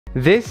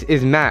This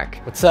is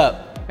Mac. What's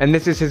up? And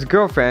this is his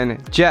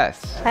girlfriend,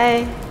 Jess.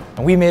 Hey.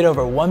 And we made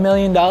over $1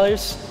 million.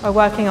 We're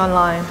working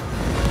online.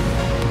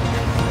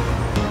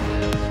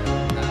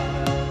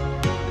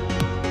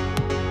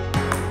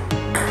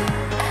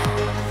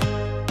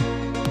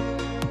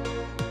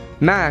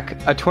 Mac,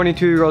 a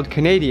 22-year-old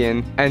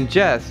Canadian, and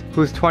Jess,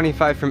 who's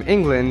 25 from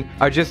England,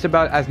 are just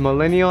about as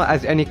millennial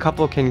as any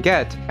couple can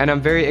get, and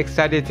I'm very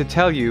excited to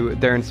tell you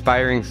their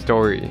inspiring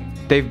story.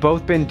 They've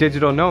both been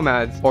digital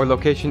nomads or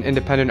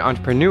location-independent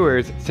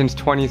entrepreneurs since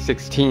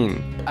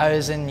 2016. I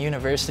was in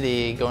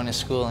university going to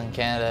school in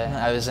Canada.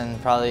 I was in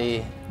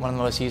probably one of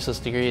the most useless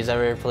degrees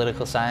ever,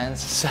 political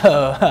science.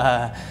 So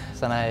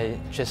then I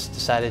just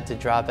decided to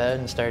drop out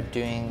and start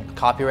doing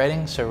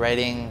copywriting, so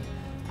writing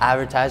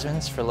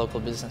advertisements for local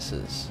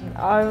businesses.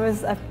 I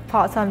was a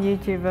part-time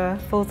YouTuber,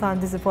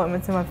 full-time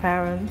disappointment to my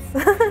parents.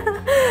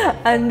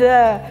 And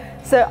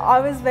so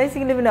I was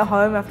basically living at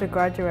home after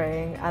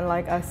graduating, and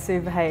I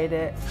super hated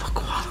it.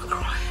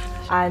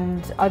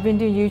 And I've been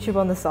doing YouTube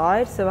on the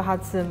side, so I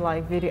had some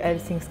video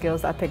editing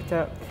skills that I picked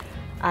up.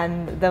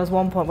 And there was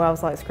one point where I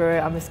was like, screw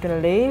it, I'm just gonna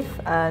leave.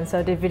 And so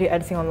I did video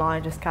editing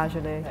online just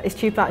casually. It's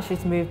cheaper actually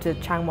to move to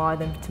Chiang Mai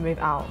than to move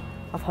out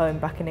of home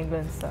back in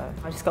England. So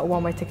I just got a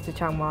one-way ticket to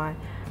Chiang Mai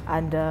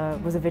and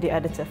was a video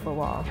editor for a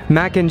while.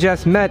 Mac and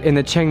Jess met in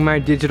the Chiang Mai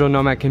digital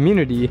nomad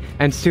community,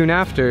 and soon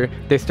after,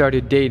 they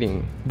started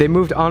dating. They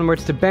moved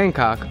onwards to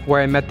Bangkok,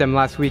 where I met them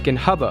last week in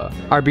Hubba,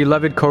 our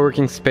beloved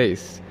co-working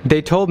space.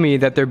 They told me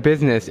that their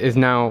business is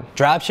now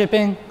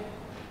dropshipping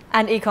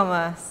and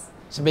e-commerce.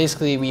 So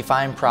basically we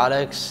find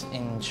products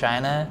in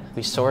China,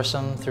 we source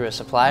them through a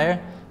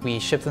supplier, we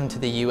ship them to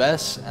the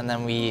US, and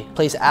then we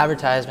place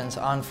advertisements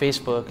on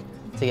Facebook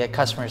to get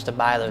customers to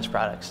buy those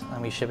products,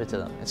 and we ship it to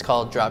them. It's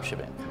called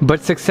dropshipping.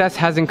 But success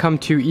hasn't come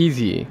too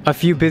easy. A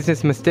few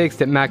business mistakes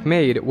that Mac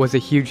made was a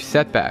huge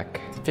setback.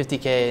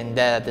 $50K in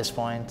debt at this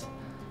point,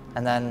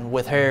 and then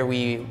with her,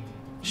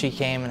 she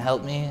came and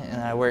helped me,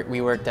 and we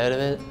worked out of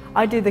it.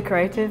 I do the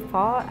creative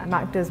part, and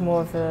Mac does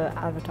more of the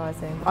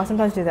advertising. I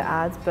sometimes do the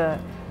ads, but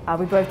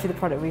we both do the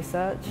product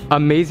research.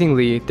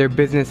 Amazingly, their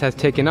business has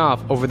taken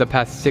off over the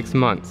past 6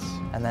 months.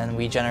 And then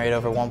we generate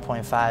over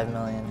 1.5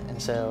 million in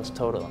sales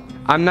total.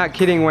 I'm not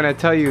kidding when I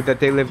tell you that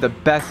they live the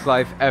best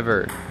life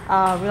ever.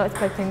 We like to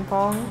play ping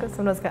pong,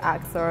 sometimes go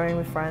axe throwing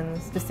with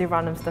friends, just do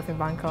random stuff in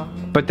Bangkok.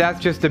 But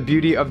that's just the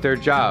beauty of their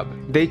job.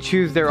 They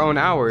choose their own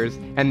hours,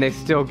 and they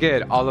still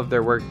get all of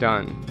their work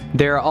done.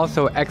 They are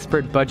also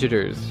expert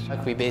budgeters.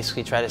 We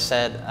basically try to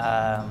set,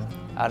 I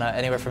don't know,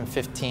 anywhere from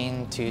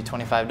 $15 to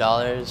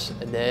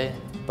 $25 a day,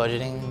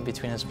 budgeting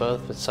between us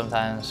both, but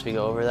sometimes we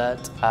go over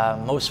that.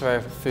 Most of our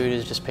food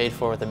is just paid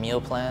for with a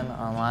meal plan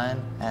online,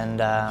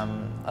 and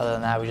other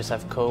than that we just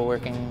have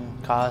co-working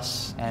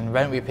costs, and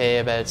rent we pay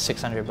about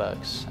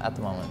 $600 at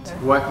the moment.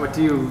 What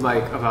do you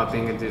like about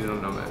being a digital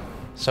nomad?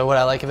 So what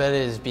I like about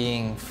it is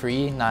being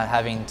free, not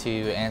having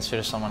to answer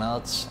to someone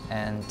else,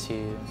 and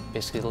to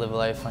basically live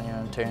life on your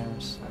own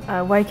terms.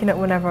 Waking up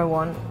whenever I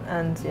want,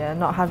 and yeah,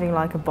 not having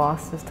a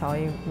boss just tell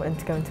you when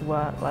to go into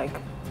work,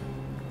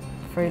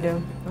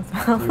 freedom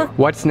as well.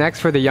 What's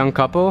next for the young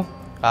couple?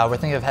 We're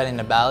thinking of heading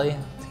to Bali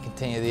to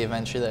continue the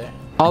adventure there.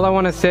 All I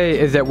want to say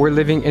is that we're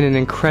living in an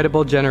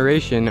incredible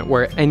generation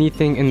where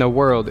anything in the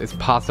world is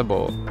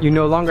possible. You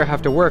no longer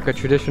have to work a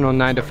traditional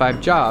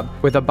 9-to-5 job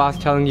with a boss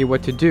telling you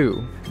what to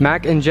do.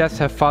 Mac and Jess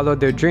have followed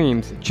their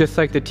dreams, just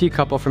like the tea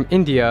couple from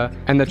India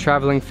and the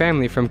traveling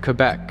family from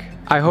Quebec.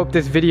 I hope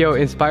this video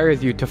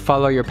inspires you to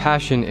follow your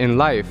passion in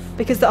life.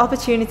 Because the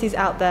opportunities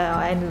out there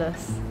are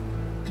endless.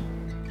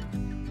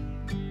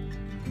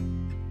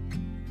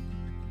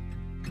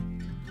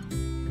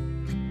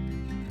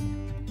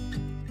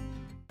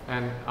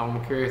 And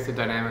I'm curious the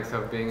dynamics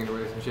of being in a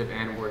relationship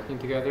and working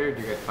together.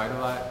 Do you guys fight a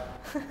lot?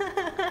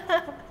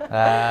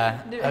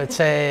 I would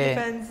say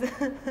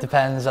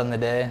depends on the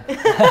day.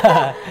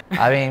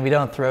 I mean, we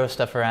don't throw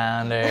stuff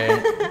around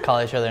or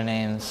call each other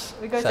names.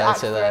 We go so to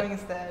axe throwing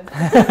instead. No,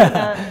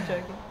 I'm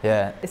joking.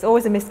 Yeah. It's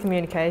always a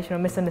miscommunication or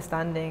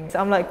misunderstanding. So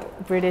I'm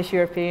British,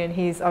 European,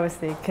 he's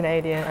obviously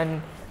Canadian,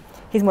 and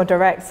he's more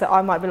direct, so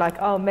I might be like,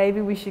 oh,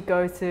 maybe we should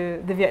go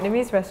to the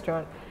Vietnamese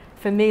restaurant.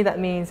 For me, that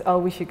means, oh,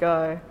 we should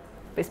go.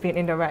 But it's being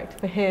indirect.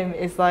 For him,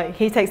 it's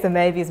he takes the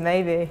maybe as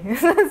maybe.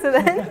 so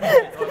then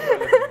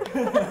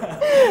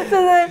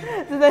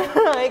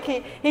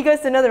he goes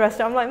to another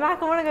restaurant. I'm like,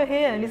 Mac, I want to go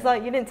here. And he's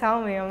like, you didn't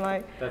tell me. I'm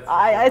like,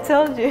 I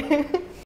told you.